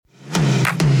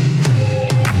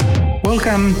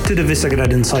Welcome to the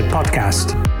Visegrad Insight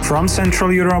podcast from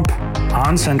Central Europe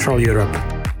on Central Europe.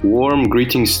 Warm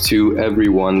greetings to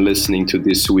everyone listening to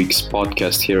this week's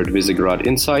podcast here at Visegrad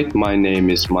Insight. My name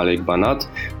is Malek Banat,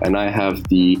 and I have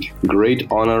the great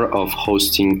honor of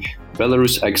hosting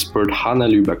Belarus expert Hanna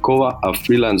Lubakova, a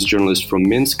freelance journalist from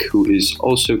Minsk, who is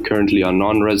also currently a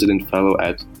non-resident fellow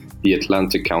at the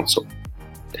Atlantic Council.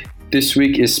 This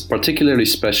week is particularly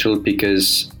special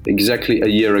because exactly a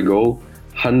year ago,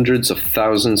 hundreds of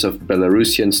thousands of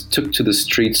Belarusians took to the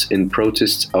streets in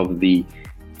protest of the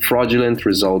fraudulent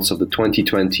results of the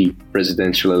 2020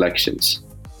 presidential elections.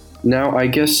 Now, I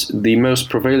guess the most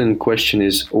prevalent question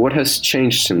is, what has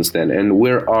changed since then, and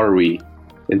where are we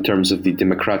in terms of the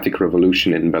democratic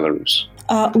revolution in Belarus?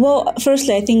 Well,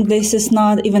 firstly, I think this is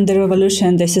not even the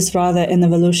revolution. This is rather an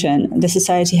evolution. The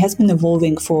society has been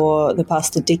evolving for the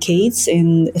past decades.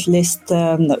 At least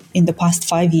in the past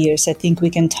 5 years, I think we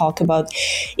can talk about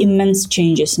immense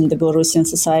changes in the Belarusian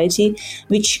society,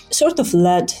 which sort of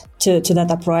led to that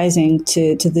uprising,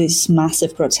 to this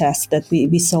massive protest that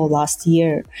we saw last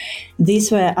year.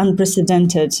 These were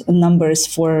unprecedented numbers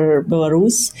for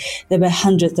Belarus. There were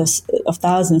hundreds of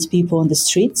thousands of people on the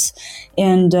streets.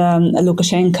 And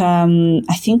Lukashenko,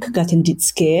 I think, got indeed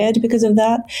scared because of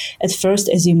that. At first,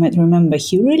 as you might remember,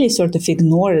 he really sort of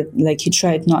ignored, he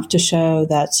tried not to show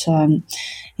that,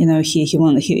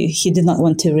 he did not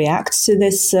want to react to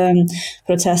this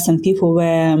protest, and people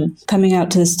were coming out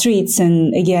to the streets.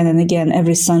 And again,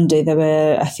 every Sunday, there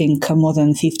were, I think, more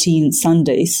than 15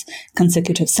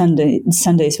 consecutive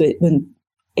Sundays when,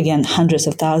 again, hundreds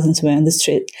of thousands were on the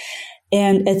street.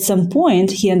 And at some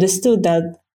point, he understood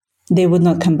that they would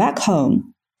not come back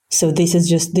home. So this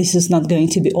is not going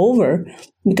to be over,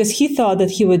 because he thought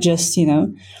that he would just,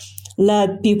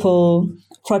 let people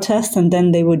protest and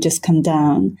then they would just come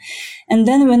down. And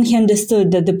then when he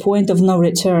understood that the point of no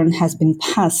return has been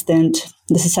passed and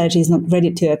the society is not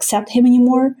ready to accept him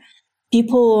anymore,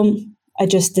 people are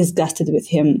just disgusted with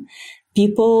him.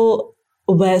 People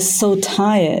were so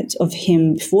tired of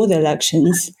him before the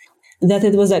elections that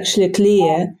it was actually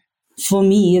clear for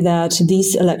me that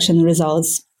these election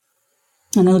results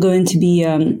are not going to be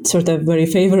sort of very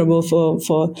favorable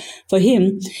for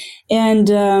him. And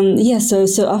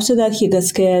so after that, he got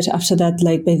scared. After that,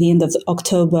 by the end of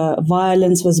October,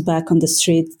 violence was back on the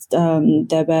street.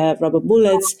 There were rubber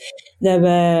bullets. There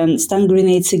were stun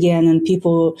grenades again, and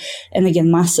again,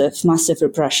 massive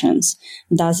repressions,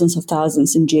 dozens of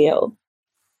thousands in jail.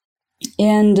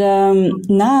 And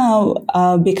now,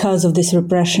 because of these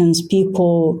repressions,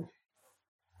 people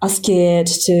are scared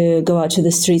to go out to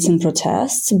the streets and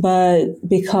protest, but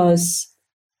because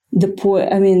there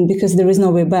is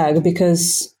no way back,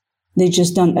 because they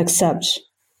just don't accept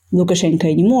Lukashenko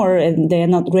anymore, and they are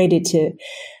not ready to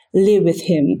live with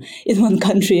him in one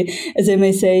country, as I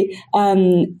may say.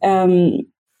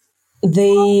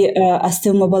 They are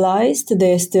still mobilized.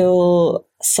 They are still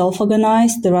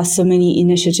self-organized. There are so many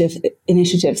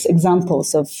initiatives,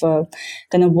 examples of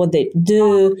kind of what they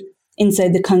do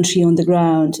inside the country on the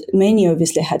ground. Many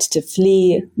obviously had to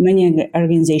flee. Many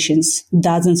organizations,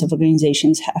 dozens of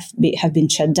organizations have been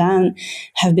shut down,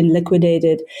 have been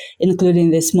liquidated,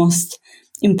 including these most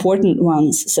important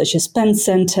ones, such as PEN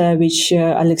Center, which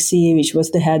Alexievich was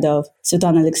the head of,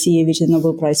 Svetlana Alexievich, the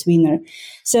Nobel Prize winner.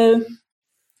 So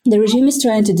the regime is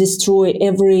trying to destroy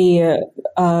every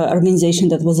organization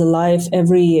that was alive,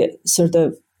 every sort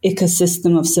of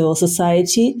ecosystem of civil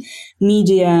society,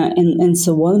 media, and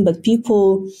so on. But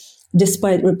people,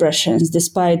 despite repressions,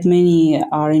 despite many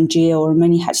are in jail or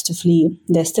many had to flee,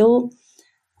 they're still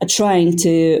trying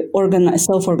to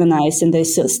self-organize, and they're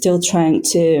still trying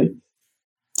to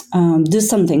do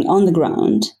something on the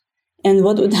ground. And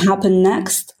what would happen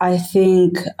next, I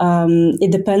think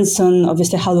it depends on,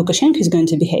 obviously, how Lukashenko is going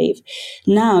to behave.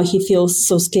 Now he feels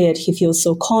so scared, he feels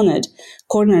so cornered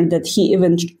that he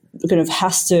even kind of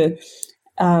has to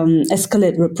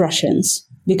escalate repressions,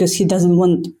 because he doesn't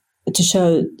want to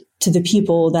show to the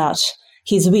people that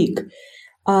he's weak.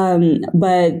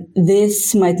 But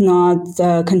this might not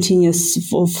continue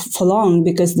for long,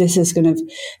 because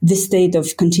this state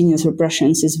of continuous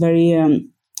repressions is very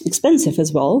expensive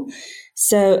as well.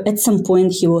 So at some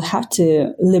point, he will have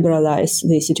to liberalize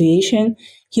the situation.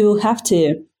 He will have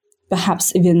to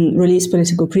perhaps even release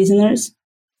political prisoners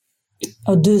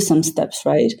or do some steps,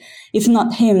 right? If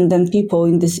not him, then people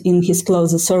in his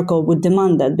closer circle would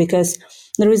demand that, because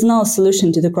there is no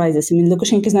solution to the crisis.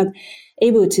 Lukashenko is not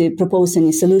able to propose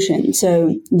any solution.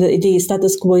 So the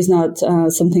status quo is not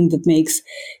something that makes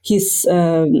his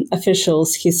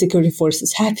officials, his security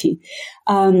forces happy.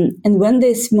 And when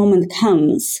this moment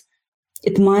comes,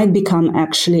 it might become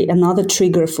actually another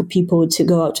trigger for people to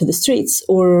go out to the streets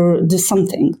or do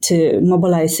something to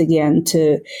mobilize again,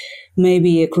 to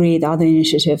maybe create other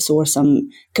initiatives or some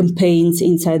campaigns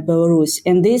inside Belarus.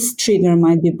 And this trigger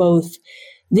might be both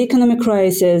the economic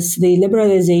crisis, the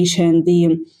liberalization,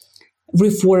 the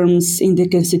reforms in the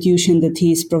constitution that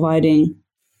he is providing,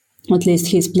 at least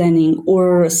he's planning,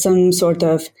 or some sort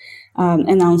of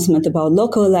announcement about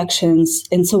local elections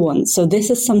and so on. So this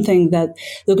is something that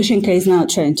Lukashenko is now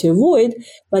trying to avoid,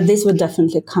 but this would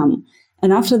definitely come.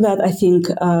 And after that, I think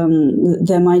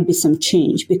there might be some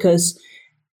change, because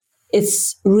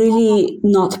it's really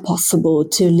not possible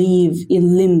to live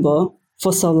in limbo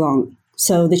for so long.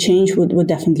 So the change would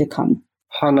definitely come.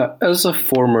 Hanna, as a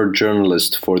former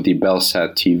journalist for the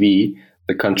Belsat TV,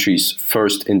 the country's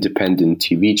first independent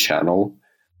TV channel,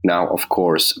 now, of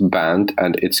course, banned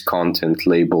and its content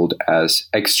labeled as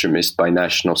extremist by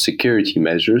national security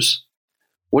measures,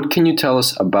 what can you tell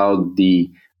us about the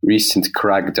recent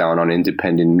crackdown on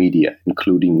independent media,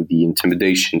 including the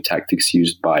intimidation tactics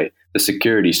used by the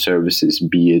security services,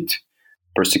 be it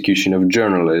persecution of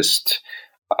journalists,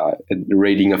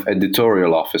 raiding of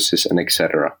editorial offices, and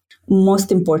etc.?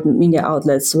 Most important media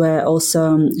outlets were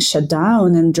also shut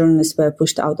down and journalists were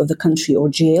pushed out of the country or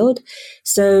jailed.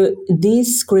 So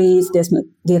this creates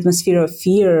the atmosphere of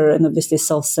fear and obviously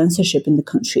self-censorship in the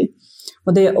country.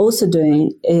 What they are also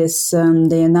doing is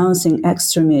they're announcing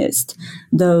extremist,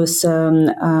 those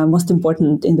most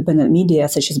important independent media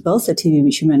such as Belsat TV,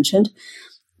 which you mentioned,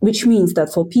 which means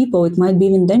that for people it might be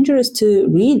even dangerous to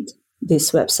read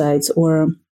these websites or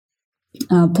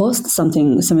post some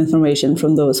information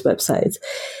from those websites.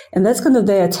 And that's kind of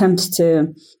their attempt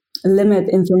to limit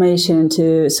information,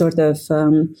 to sort of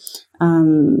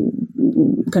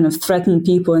kind of threaten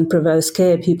people and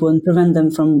scare people and prevent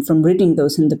them from reading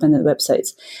those independent websites.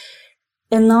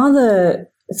 Another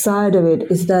side of it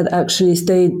is that actually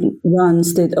state-run,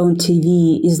 state-owned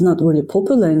TV is not really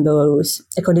popular in Belarus.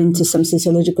 According to some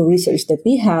sociological research that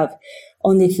we have,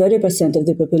 only 30% of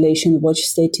the population watch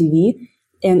state TV,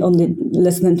 and only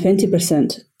less than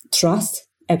 20% trust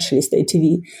actually state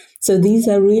TV. So these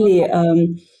are really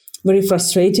very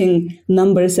frustrating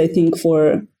numbers, I think,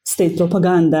 for state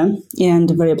propaganda, and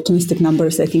very optimistic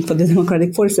numbers, I think, for the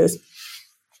democratic forces.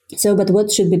 So, but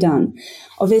what should be done?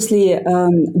 Obviously,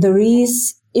 there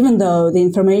is, even though the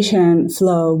information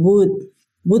flow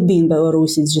would be in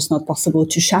Belarus, it's just not possible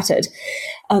to shut it.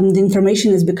 The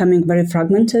information is becoming very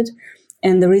fragmented,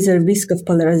 and there is a risk of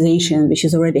polarization, which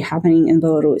is already happening in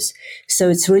Belarus. So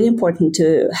it's really important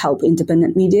to help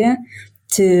independent media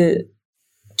to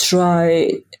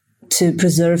try to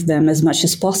preserve them as much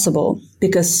as possible,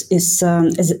 because it's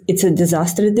a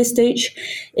disaster at this stage.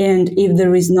 And if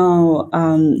there is no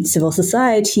civil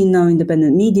society, no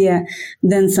independent media,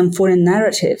 then some foreign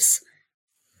narratives,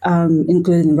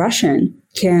 including Russian,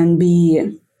 can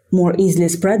be more easily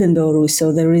spread in Belarus.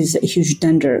 So there is a huge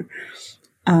danger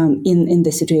in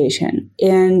this situation.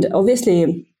 And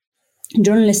obviously,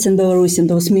 journalists in Belarus and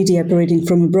those media operating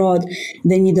from abroad,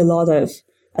 they need a lot of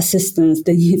assistance,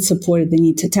 they need support, they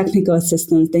need technical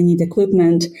assistance, they need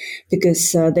equipment,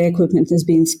 because their equipment is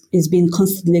being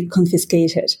constantly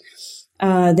confiscated.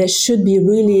 There should be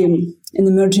really an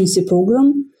emergency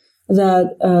program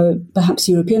that perhaps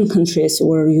European countries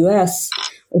or US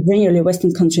or generally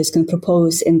Western countries can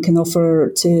propose and can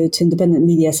offer to independent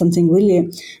media, something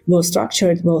really well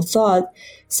structured, well thought,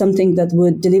 something that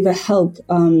would deliver help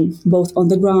both on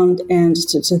the ground and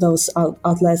to those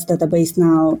outlets that are based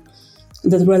now,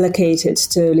 that relocated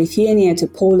to Lithuania, to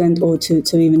Poland, or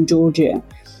to even Georgia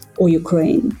or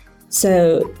Ukraine.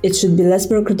 So it should be less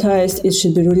bureaucratized, it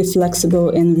should be really flexible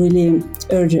and really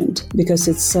urgent, because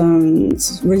it's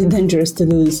really dangerous to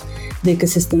lose the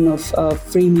ecosystem of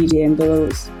free media in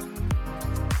Belarus.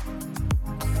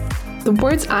 The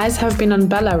world's eyes have been on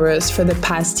Belarus for the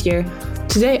past year.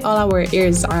 Today all our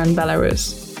ears are on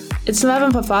Belarus. It's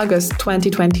 11th of August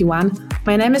 2021.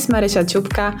 My name is Marysia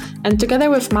Ciupka, and together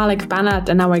with Malek Banat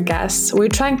and our guests, we're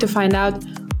trying to find out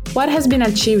what has been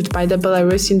achieved by the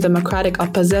Belarusian democratic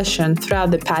opposition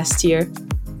throughout the past year,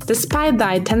 despite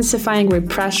the intensifying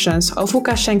repressions of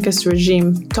Lukashenko's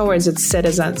regime towards its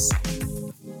citizens.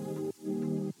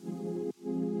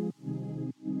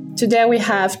 Today we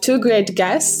have two great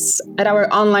guests at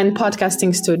our online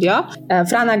podcasting studio.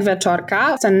 Franek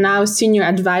Wieczorka, and now senior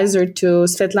advisor to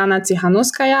Svetlana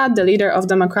Tsikhanouskaya, the leader of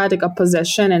democratic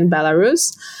opposition in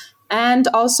Belarus. And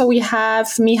also we have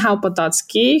Michał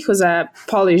Potocki, who's a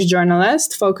Polish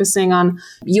journalist focusing on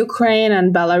Ukraine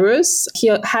and Belarus. He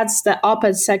heads the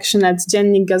op-ed section at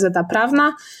Dziennik Gazeta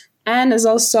Prawna. and is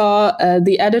also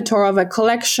the editor of a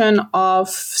collection of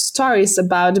stories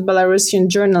about Belarusian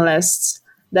journalists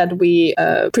that we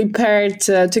prepared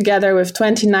together with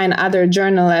 29 other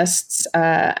journalists,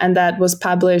 and that was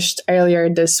published earlier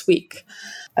this week.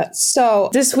 So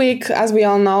this week, as we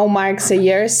all know, marks a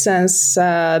year since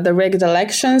the rigged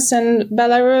elections in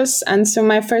Belarus. And so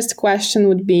my first question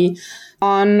would be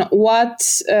on what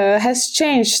has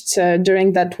changed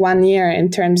during that 1 year in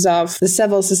terms of the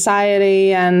civil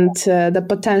society and the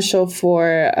potential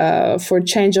for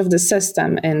change of the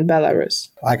system in Belarus.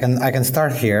 I can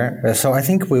start here. So I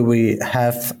think we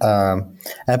have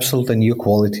absolutely new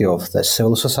quality of the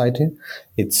civil society.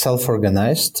 It's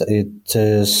self-organized. It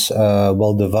is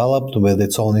well developed with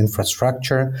its own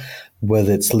infrastructure, with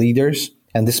its leaders.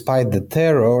 And despite the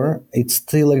terror, it's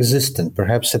still existent.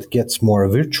 Perhaps it gets more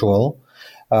virtual.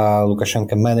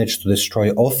 Lukashenko managed to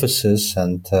destroy offices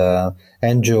and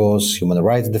NGOs, human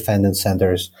rights defenders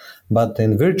centers. But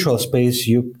in virtual space,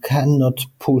 you cannot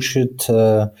push it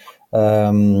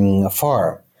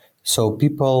far. So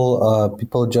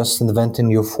people just inventing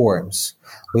new forms.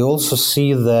 We also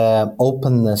see the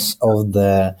openness of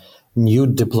the new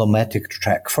diplomatic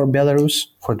track for Belarus.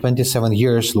 For 27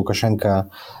 years, Lukashenko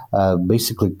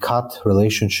basically cut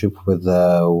relationship with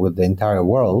the entire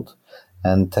world.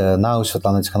 And now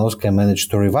Svetlana Tikhanovskaya managed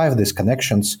to revive these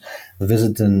connections,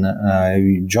 visiting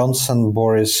Johnson,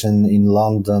 Boris in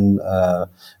London,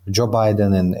 Joe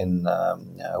Biden in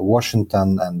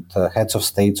Washington, and heads of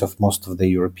states of most of the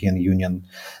European Union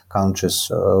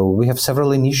countries. We have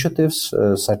several initiatives,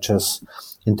 such as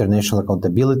International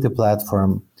Accountability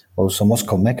Platform, also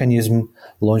Moscow Mechanism,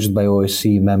 launched by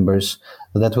OSCE members,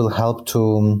 that will help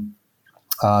to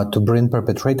bring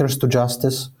perpetrators to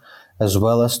justice, as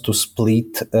well as to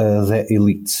split the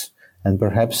elites. And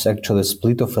perhaps actually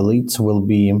split of elites will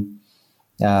be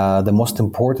the most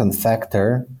important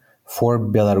factor for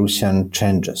Belarusian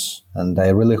changes. And I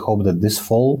really hope that this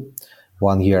fall,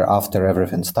 1 year after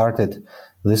everything started,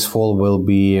 this fall will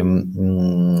be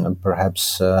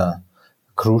perhaps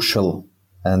crucial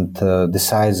and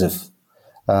decisive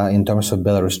in terms of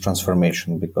Belarus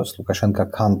transformation, because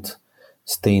Lukashenko can't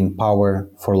stay in power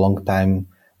for a long time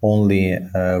only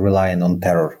relying on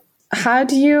terror. How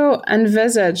do you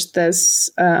envisage this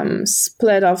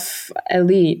split of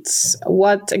elites?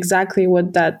 What exactly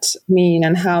would that mean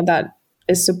and how that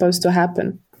is supposed to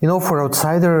happen? You know, for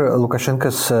outsider,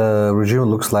 Lukashenko's regime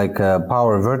looks like a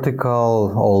power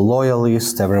vertical, all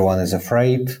loyalists, everyone is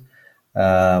afraid.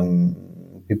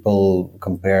 People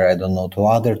compare, I don't know, to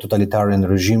other totalitarian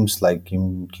regimes like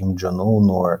Kim Jong-un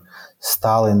or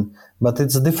Stalin, but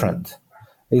it's different.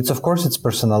 It's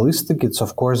personalistic, it's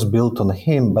of course built on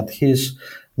him, but he's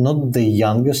not the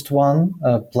youngest one.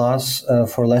 Plus,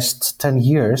 for last 10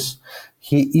 years,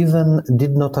 he even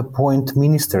did not appoint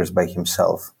ministers by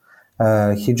himself.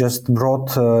 He just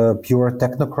brought pure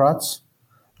technocrats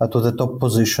to the top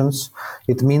positions.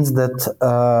 It means that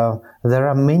there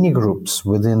are many groups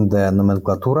within the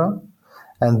nomenclatura,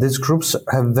 and these groups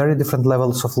have very different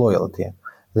levels of loyalty.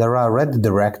 There are red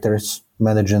directors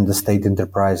managing the state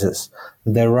enterprises.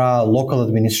 There are local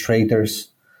administrators,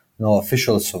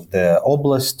 officials of the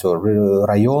oblast or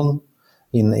rayon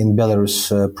in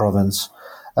Belarus province.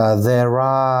 There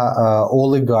are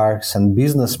oligarchs and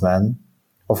businessmen,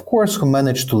 of course, who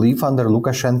manage to live under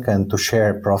Lukashenko and to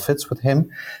share profits with him.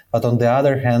 But on the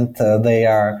other hand, they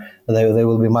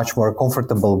will be much more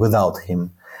comfortable without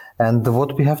him. And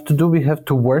what we have to do, we have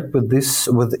to work with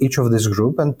each of this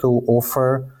group and to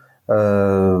offer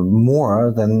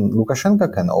more than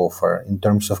Lukashenko can offer in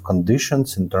terms of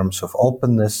conditions, in terms of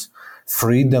openness,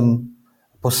 freedom,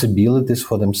 possibilities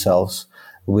for themselves.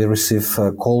 We receive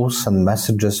calls and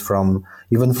messages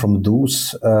even from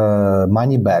those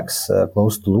money bags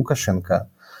close to Lukashenko,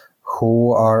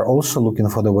 who are also looking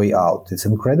for the way out. It's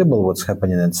incredible what's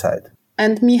happening inside.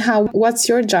 And Michał, what's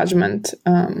your judgment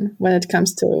when it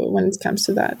comes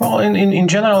to that? Well, in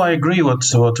general, I agree what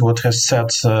has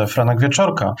said Franek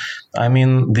Wieczorka. I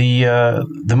mean,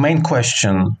 the main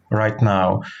question right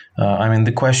now,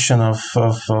 the question of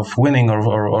winning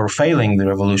or failing the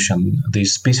revolution,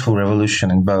 this peaceful revolution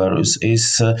in Belarus,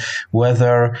 is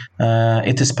whether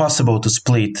it is possible to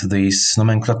split this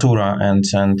nomenclatura and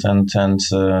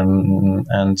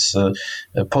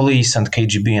police and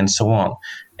KGB and so on.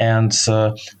 And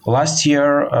last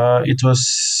year, it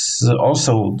was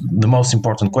also the most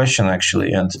important question,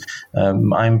 actually. And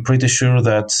I'm pretty sure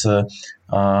that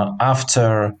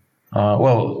after,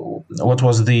 what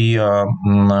was the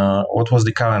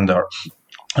calendar?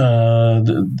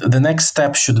 The next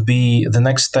step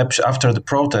after the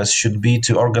protest should be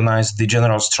to organize the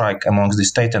general strike amongst the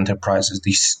state enterprises,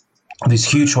 these this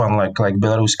huge one like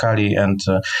Belarus-Kali and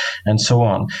so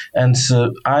on. And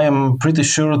I am pretty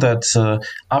sure that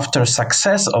after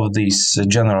success of this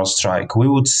general strike, we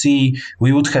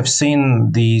would have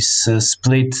seen this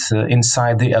split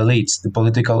inside the elites, the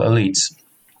political elites.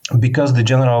 Because the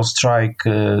general strike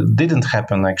didn't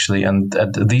happen actually, and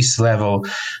at this level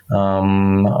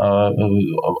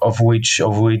of which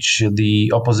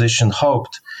the opposition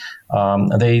hoped,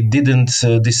 they didn't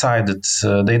decide to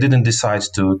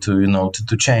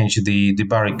change the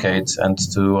barricades and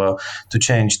to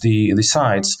change the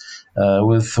sides.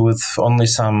 With only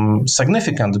some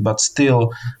significant but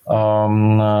still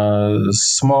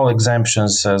small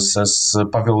exemptions, as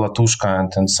Pavel Latushka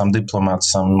and some diplomats,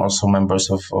 some also members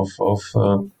of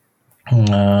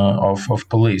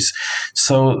police.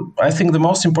 So I think the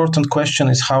most important question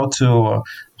is how to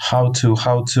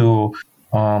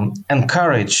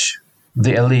encourage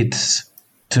the elites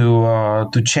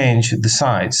to change the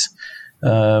sides.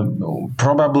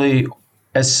 Probably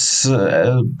it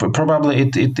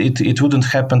wouldn't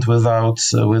happen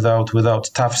without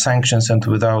tough sanctions and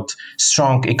without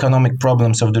strong economic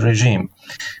problems of the regime,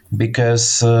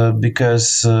 because I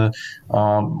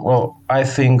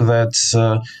think that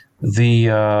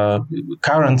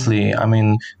currently, I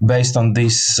mean, based on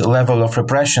this level of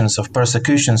repressions, of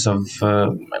persecutions of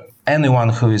anyone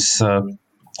who is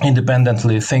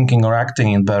independently thinking or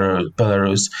acting in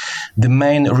Belarus, the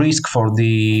main risk for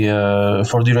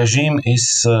the regime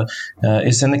is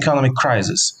an economic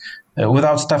crisis.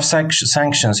 Without tough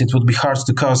sanctions, it would be hard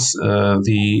to cause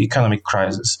the economic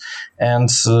crisis, and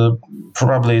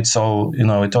probably it all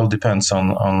depends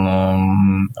on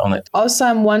it. Also,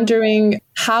 I'm wondering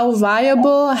how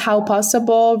viable, how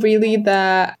possible, really,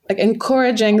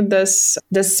 encouraging the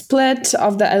split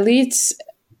of the elites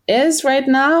is right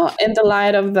now in the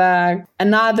light of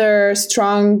another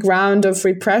strong round of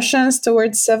repressions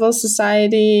towards civil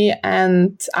society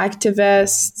and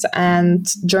activists and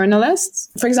journalists.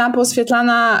 For example,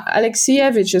 Svetlana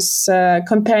Alexievich is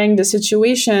comparing the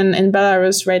situation in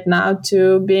Belarus right now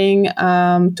to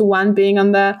one being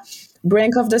on the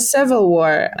brink of the civil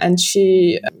war, and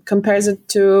she compares it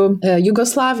to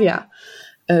Yugoslavia.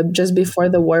 Just before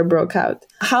the war broke out.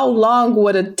 How long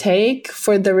would it take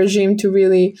for the regime to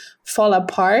really fall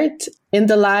apart in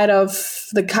the light of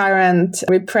the current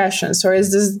repressions? Or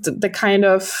is this the kind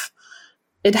of,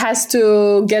 it has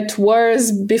to get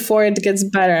worse before it gets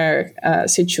better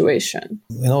situation?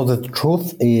 The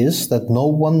truth is that no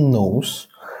one knows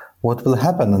what will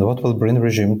happen and what will bring the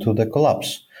regime to the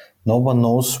collapse. No one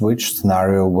knows which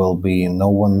scenario will be. No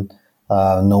one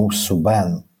knows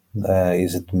when.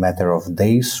 Is it a matter of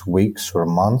days, weeks, or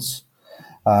months?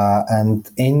 And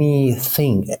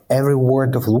every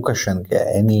word of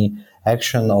Lukashenko, any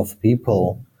action of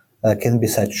people can be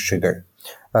such trigger.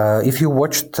 If you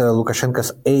watched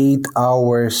Lukashenko's 8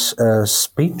 hours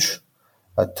speech,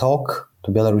 a talk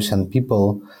to Belarusian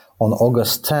people on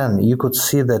August 10, you could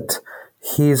see that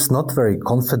he is not very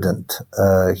confident.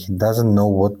 He doesn't know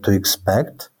what to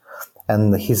expect,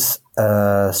 and his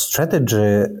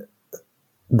strategy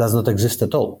does not exist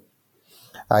at all.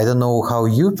 I don't know how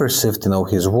you perceived,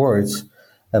 his words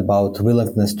about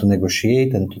willingness to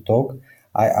negotiate and to talk.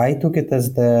 I took it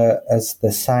as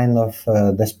the sign of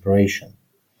desperation.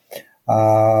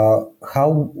 So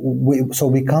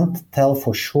we can't tell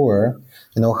for sure,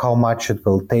 how much it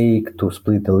will take to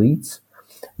split elites.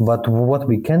 But what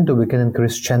we can do, we can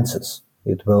increase chances.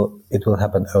 It will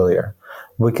happen earlier.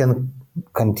 We can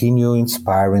continue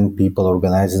inspiring people,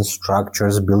 organizing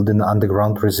structures, building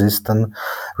underground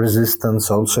resistance,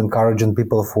 also encouraging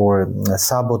people for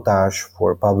sabotage,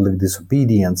 for public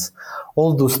disobedience,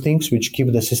 all those things which keep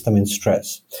the system in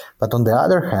stress. But on the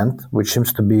other hand, which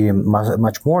seems to be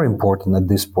much more important at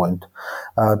this point,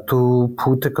 to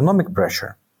put economic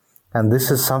pressure. And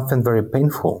this is something very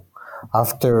painful.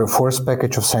 After fourth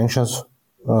package of sanctions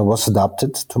was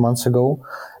adopted 2 months ago,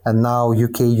 and now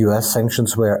UK-US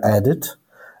sanctions were added,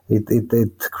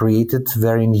 it created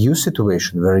very new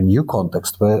situation, very new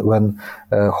context when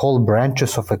whole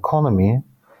branches of economy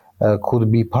could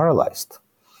be paralyzed.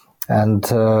 And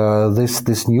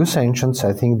this new sanctions,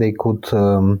 I think they could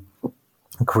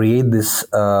create this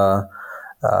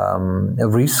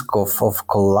risk of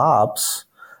collapse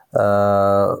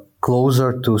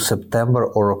closer to September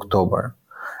or October.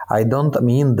 I don't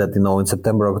mean that, in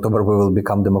September, October, we will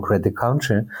become democratic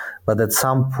country, but at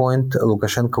some point,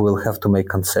 Lukashenko will have to make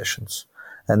concessions.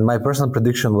 And my personal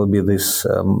prediction will be these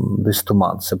 2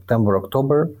 months, September,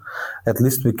 October. At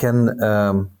least we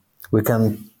can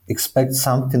expect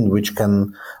something which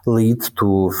can lead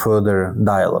to further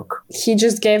dialogue. He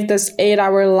just gave this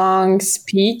 8-hour long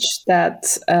speech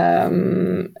that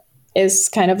is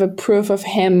kind of a proof of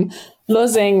him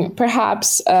losing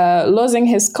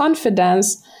his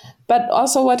confidence. But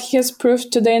also what he has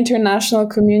proved to the international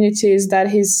community is that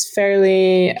he's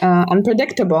fairly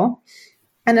unpredictable.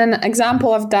 And an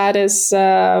example of that is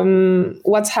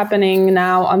what's happening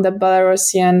now on the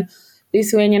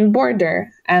Belarusian-Lithuanian border,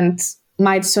 and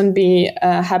might soon be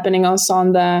happening also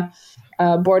on the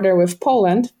border with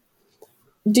Poland.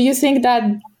 Do you think that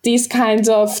these kinds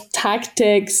of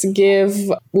tactics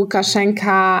give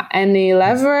Lukashenko any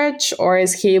leverage, or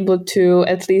is he able to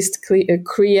at least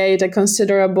create a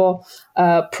considerable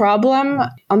problem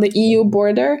on the EU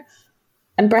border?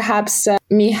 And perhaps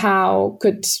Michał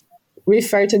could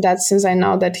refer to that, since I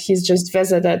know that he's just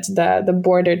visited the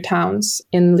border towns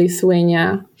in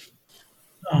Lithuania.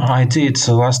 I did.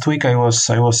 So last week I was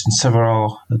in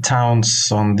several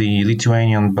towns on the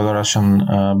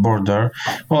Lithuanian-Belarusian border.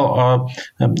 Well,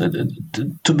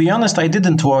 to be honest, I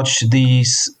didn't watch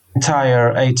this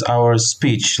entire 8-hour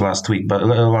speech last day. But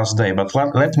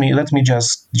let me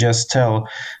just tell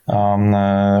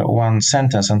one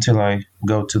sentence until I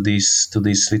go to this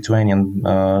Lithuanian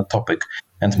topic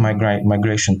and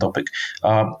migration topic.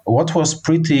 What was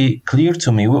pretty clear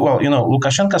to me, well,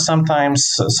 Lukashenko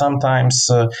sometimes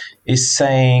is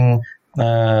saying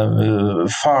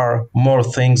far more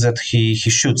things that he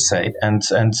should say. And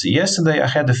yesterday I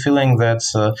had the feeling that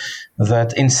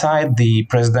inside the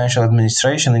presidential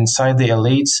administration, inside the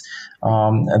elites,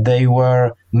 there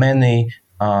were many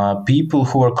people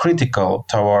who are critical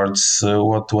towards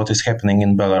what is happening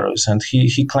in Belarus, and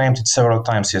he claimed it several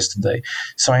times yesterday.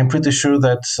 So I'm pretty sure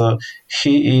that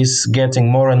he is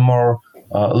getting more and more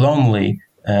lonely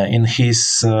in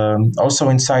his also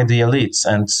inside the elites,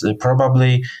 and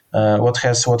probably what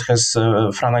has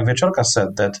Franek Wieczorka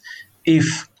said, that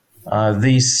if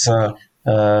these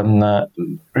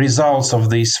results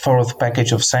of this fourth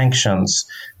package of sanctions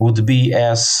would be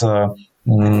as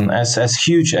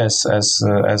huge as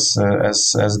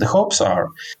the hopes are,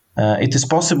 it is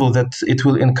possible that it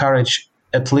will encourage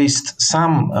at least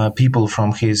some people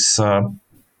from this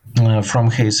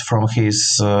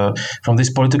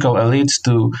political elite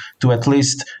to at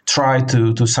least try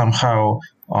to somehow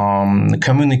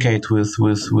communicate with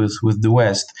the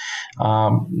West.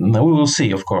 We will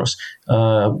see, of course.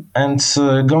 And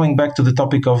going back to the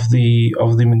topic of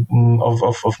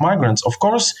migrants, of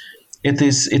course. It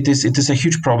is a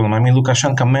huge problem. I mean,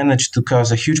 Lukashenko managed to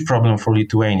cause a huge problem for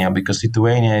Lithuania, because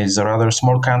Lithuania is a rather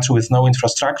small country with no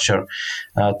infrastructure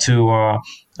to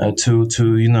at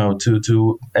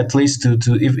least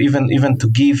even to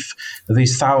give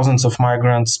these thousands of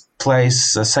migrants a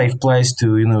safe place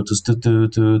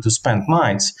to spend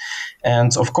nights.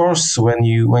 And of course, when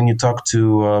you talk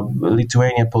to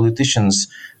Lithuanian politicians,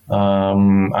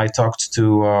 I talked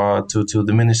to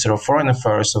the Minister of Foreign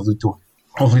Affairs of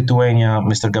Lithuania,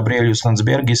 Mr. Gabrielius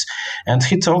Landsbergis, and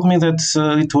he told me that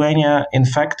Lithuania, in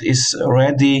fact, is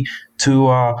ready he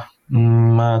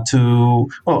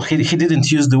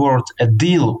didn't use the word a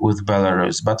deal with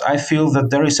Belarus, but I feel that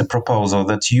there is a proposal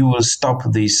that you will stop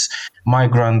these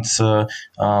migrant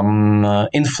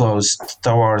inflows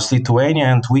towards Lithuania,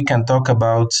 and we can talk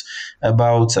about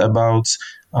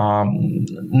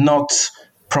not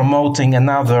promoting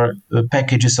another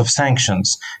packages of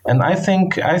sanctions. And I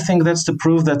think that's the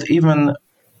proof that even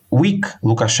weak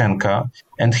Lukashenko,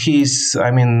 and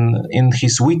in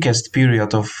his weakest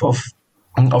period of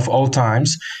all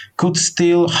times, could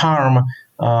still harm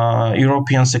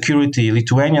European security,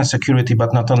 Lithuanian security,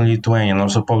 but not only Lithuanian,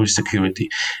 also Polish security.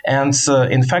 And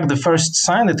in fact, the first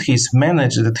sign that he's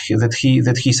managed, that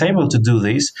he's able to do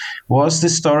this, was the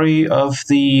story of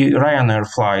the Ryanair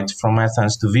flight from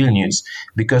Athens to Vilnius,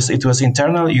 because it was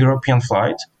internal European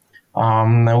flight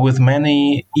with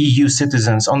many EU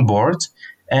citizens on board.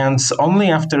 And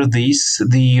only after this,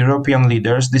 the European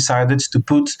leaders decided to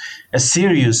put a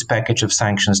serious package of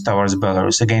sanctions towards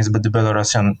Belarus, against the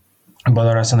Belarusian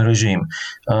regime.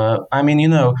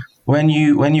 When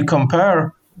you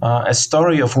compare a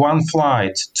story of one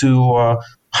flight to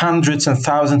hundreds and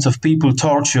thousands of people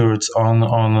tortured in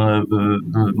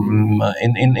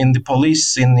the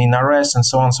police, in arrests, and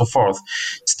so on and so forth,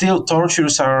 still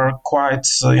tortures are quite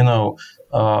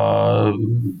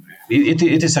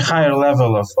It is a higher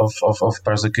level of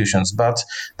persecutions, but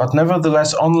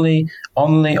nevertheless, only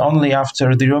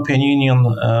after the European Union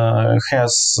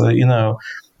has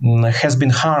has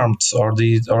been harmed, or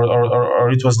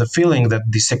it was the feeling that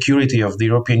the security of the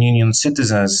European Union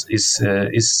citizens is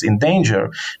in danger,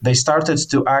 they started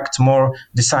to act more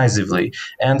decisively.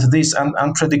 And this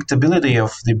unpredictability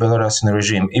of the Belarusian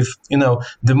regime, if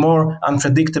the more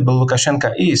unpredictable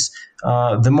Lukashenko is,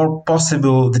 the more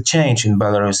possible the change in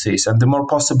Belarus is, and the more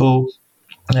possible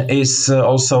is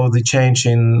also the change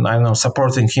in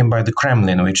supporting him by the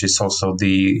Kremlin, which is also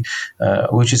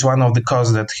which is one of the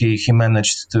causes that he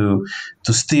managed to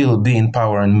still be in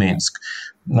power in Minsk.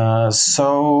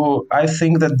 So I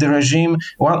think that the regime,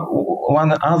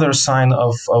 one other sign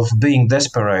of being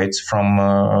desperate from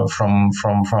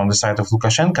the side of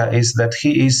Lukashenko is that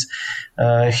he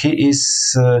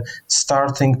is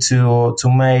starting to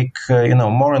make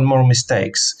more and more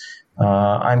mistakes.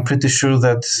 I'm pretty sure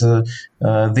that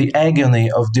the agony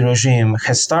of the regime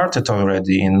has started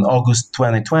already in August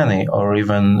 2020, or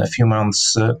even a few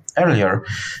months earlier.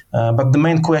 But the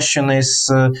main question is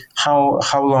how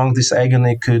long this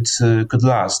agony could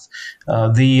last.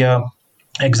 The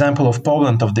example of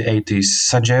Poland of the 80s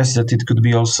suggests that it could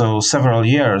be also several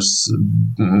years,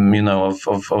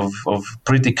 of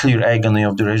pretty clear agony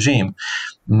of the regime.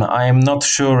 I am not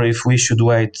sure if we should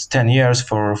wait 10 years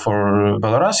for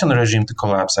Belarusian regime to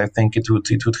collapse. I think it would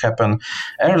happen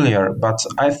earlier, but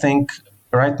I think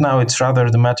right now it's rather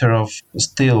the matter of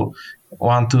still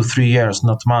 1, 2, 3 years,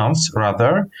 not months,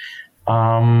 rather.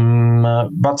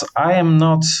 But I am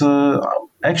not.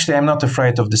 Actually, I'm not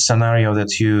afraid of the scenario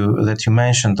that you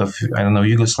mentioned of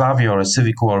Yugoslavia or a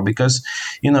civic war, because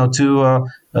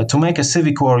to make a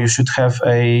civic war you should have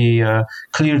a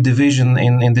clear division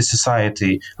in the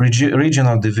society,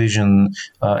 regional division,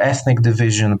 ethnic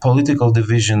division, political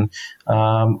division.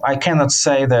 I cannot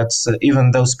say that even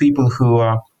those people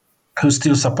who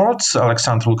still supports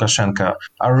Alexander Lukashenko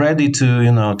are ready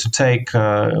to take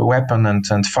a weapon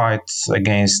and fight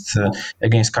against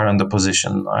current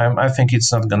opposition. I think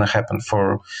it's not going to happen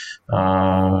for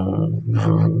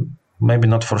maybe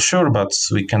not for sure, but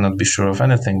we cannot be sure of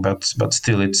anything. But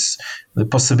still, it's the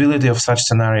possibility of such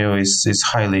scenario is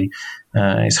highly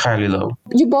low.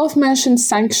 You both mentioned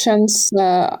sanctions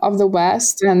of the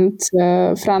West, and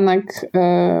Franek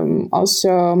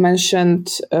also mentioned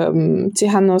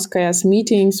Tsikhanouskaya's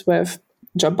meetings with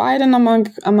Joe Biden,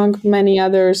 among many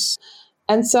others.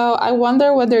 And so I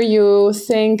wonder whether you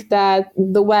think that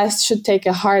the West should take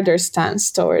a harder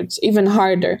stance toward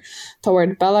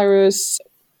Belarus,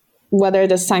 whether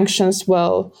the sanctions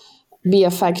will be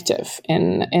effective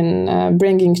in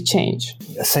bringing change.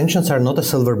 Sanctions are not a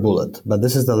silver bullet, but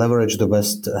this is the leverage the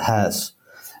West has.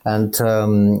 And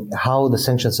how the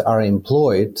sanctions are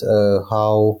employed,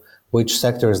 which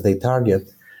sectors they target,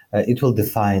 it will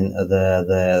define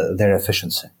their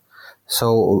efficiency.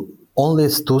 So only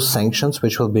 2 sanctions,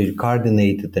 which will be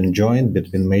coordinated and joined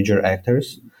between major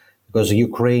actors, because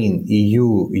Ukraine,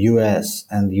 EU, US,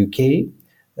 and UK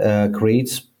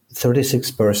creates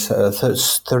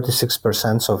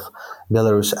 36% of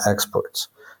Belarus exports.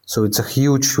 So it's a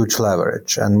huge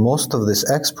leverage. And most of these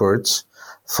exports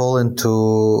fall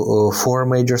into 4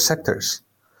 major sectors,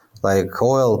 like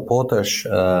oil, potash,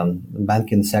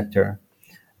 banking sector,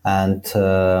 and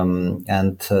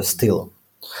steel.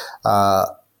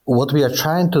 What we are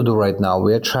trying to do right now,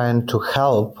 we are trying to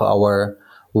help our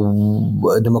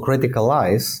democratic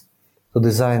allies to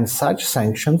design such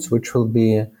sanctions which will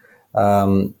be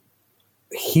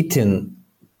hitting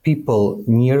people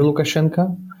near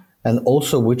Lukashenko, and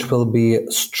also which will be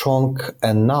strong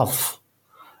enough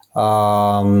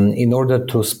in order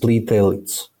to split the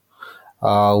elites.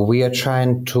 We are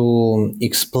trying to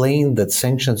explain that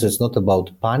sanctions is not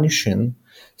about punishing,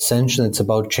 sanctions it's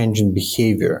about changing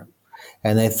behavior.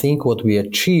 And I think what we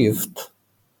achieved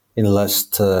in the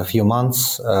last few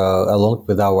months, along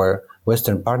with our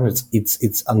Western partners,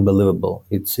 it's unbelievable.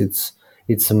 It's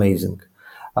amazing.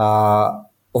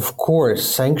 Of course,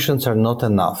 sanctions are not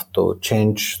enough to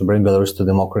bring Belarus to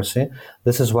democracy.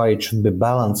 This is why it should be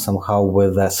balanced somehow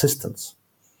with assistance.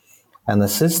 And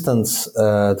assistance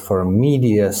for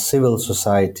media, civil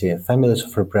society, families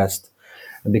of repressed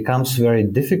becomes very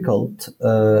difficult,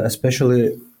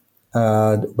 especially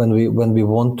when we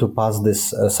want to pass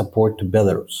this support to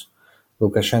Belarus.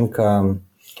 Lukashenko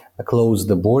closed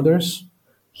the borders.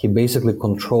 He basically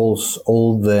controls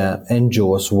all the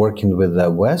NGOs working with the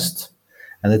West,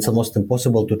 and it's almost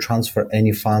impossible to transfer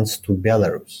any funds to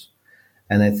Belarus.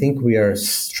 And I think we are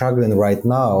struggling right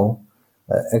now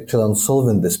actually on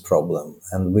solving this problem.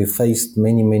 And we faced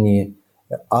many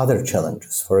other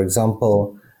challenges. For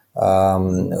example,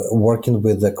 working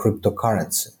with the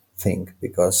cryptocurrency thing,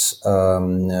 because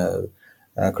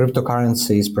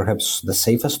cryptocurrency is perhaps the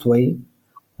safest way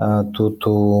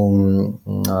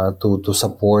to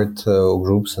support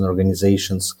groups and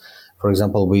organizations. For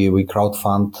example, we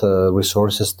crowdfund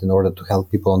resources in order to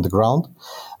help people on the ground.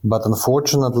 But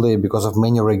unfortunately, because of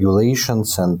many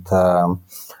regulations and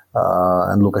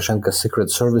Lukashenko's secret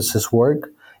services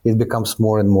work, it becomes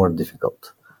more and more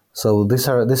difficult. So these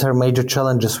are major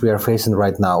challenges we are facing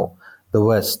right now. The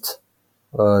West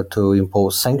to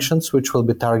impose sanctions, which will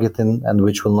be targeting and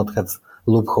which will not have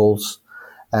loopholes,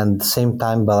 and at the same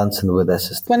time balancing with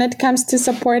assistance. When it comes to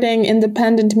supporting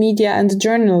independent media and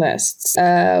journalists,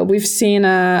 we've seen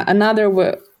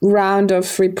another round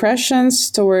of repressions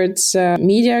towards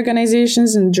media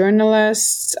organizations and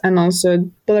journalists, and also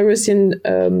Belarusian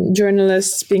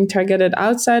journalists being targeted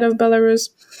outside of Belarus.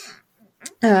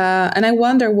 And I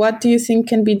wonder, what do you think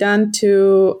can be done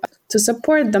to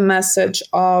support the message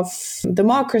of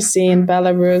democracy in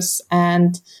Belarus,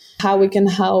 and how we can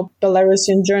help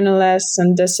Belarusian journalists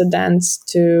and dissidents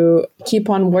to keep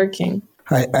on working?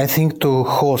 I think to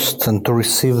host and to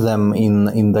receive them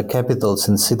in the capitals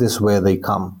and cities where they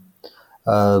come.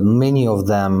 Many of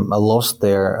them lost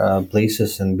their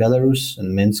places in Belarus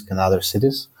and Minsk and other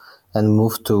cities and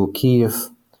moved to Kiev.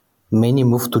 Many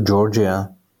moved to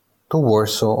Georgia, to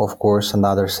Warsaw, of course, and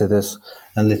other cities,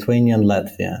 and Lithuania and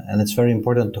Latvia. And it's very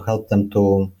important to help them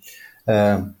to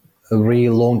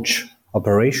relaunch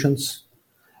operations,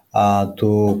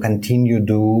 to continue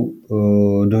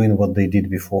doing what they did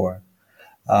before.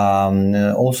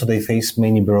 Also, they face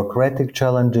many bureaucratic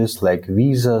challenges like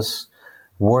visas,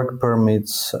 work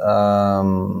permits,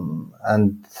 and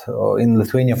in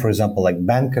Lithuania, for example, like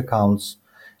bank accounts,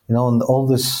 and all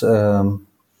this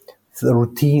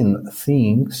routine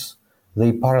things,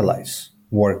 they paralyze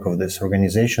work of this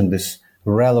organization, these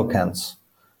relocants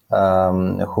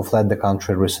who fled the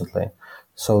country recently.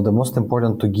 So the most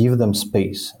important to give them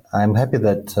space. I'm happy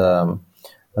that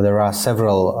there are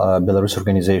several Belarus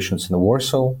organizations in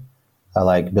Warsaw,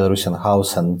 like Belarusian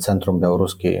House and Centrum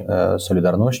Białoruskiej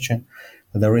Solidarności.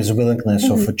 There is willingness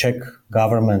of the Czech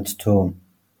government to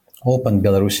open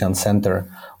Belarusian Center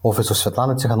office of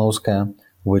Svetlana Tikhanovskaya,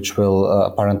 which will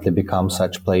apparently become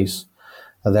such place.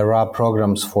 There are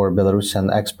programs for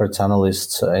Belarusian experts,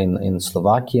 analysts in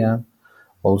Slovakia.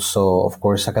 Also, of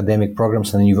course, academic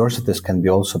programs and universities can be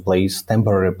also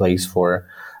temporary place for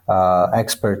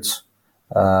experts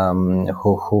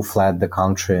who fled the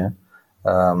country.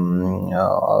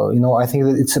 I think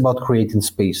that it's about creating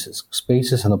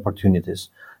spaces and opportunities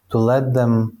to let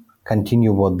them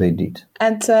continue what they did.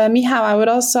 And Michał, I would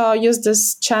also use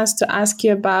this chance to ask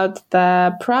you about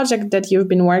the project that you've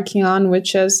been working on,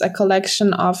 which is a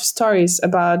collection of stories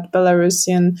about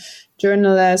Belarusian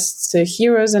journalists,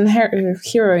 heroes and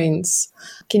heroines.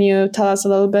 Can you tell us a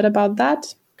little bit about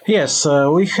that? Yes,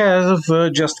 we have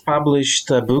just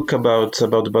published a book about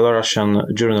Belarusian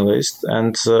journalists,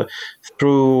 and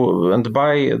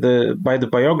by the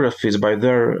biographies, by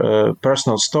their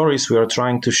personal stories, we are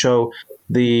trying to show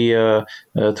the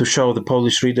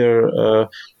Polish reader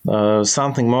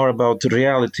something more about the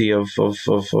reality of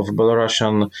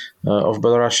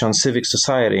Belarusian civic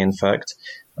society. In fact,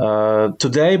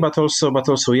 today, but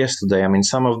also yesterday. I mean,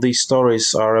 some of these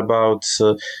stories are about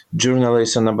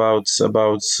journalists and about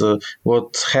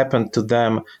what happened to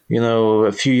them.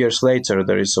 A few years later.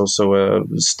 There is also a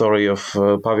story of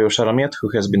Paweł Szaramiet, who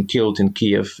has been killed in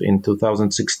Kiev in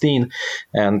 2016,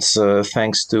 and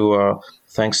thanks to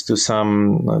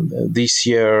some this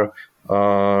year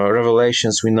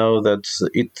revelations, we know that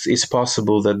it is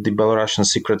possible that the Belarusian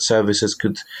secret services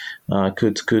could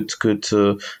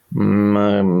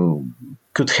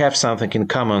have something in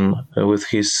common with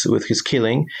his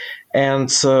killing,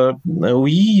 and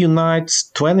we unite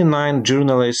 29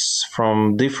 journalists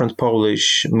from different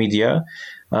Polish media.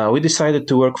 We decided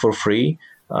to work for free,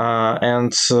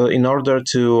 and in order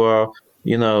to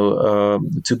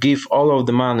to give all of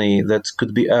the money that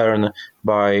could be earned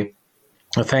by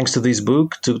thanks to this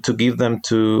book, to give them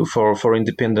for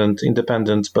independent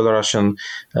Belarusian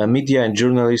media and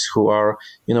journalists who are,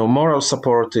 moral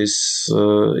support is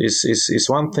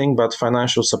one thing, but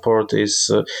financial support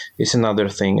is another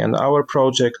thing. And our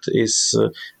project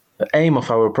aim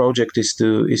of our project is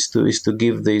to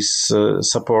give this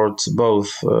support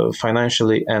both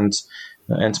financially and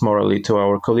morally to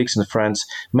our colleagues and friends.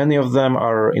 Many of them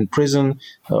are in prison,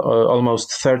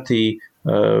 almost 30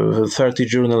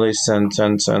 journalists and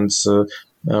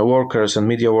workers and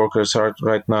media workers are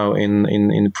right now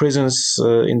in prisons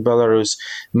in Belarus.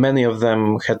 Many of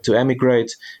them had to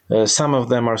emigrate. Some of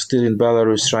them are still in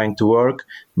Belarus trying to work,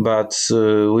 but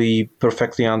we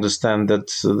perfectly understand that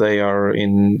they are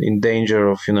in danger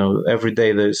of, every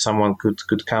day that someone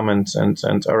could come and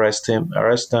arrest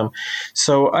them.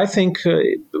 So I think,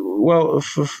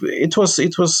 it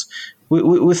was.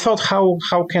 We thought, how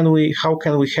can we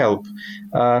help?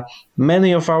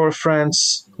 Many of our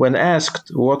friends, when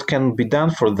asked what can be done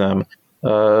for them,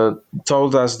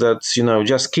 told us that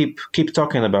just keep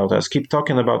talking about us, keep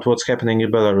talking about what's happening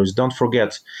in Belarus. Don't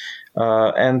forget.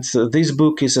 And this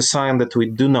book is a sign that we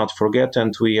do not forget,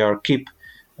 and we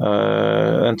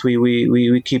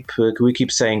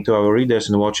keep saying to our readers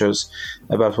and watchers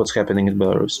about what's happening in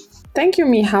Belarus. Thank you,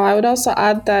 Michał. I would also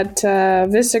add that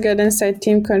Visegrad Insight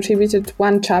team contributed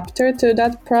one chapter to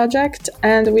that project,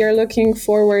 and we are looking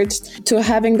forward to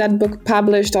having that book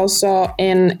published also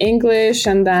in English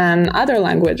and then other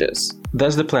languages.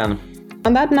 That's the plan.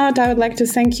 On that note, I would like to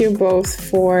thank you both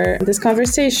for this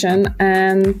conversation,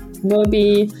 and we'll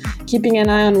be keeping an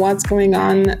eye on what's going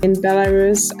on in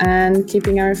Belarus and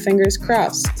keeping our fingers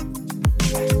crossed.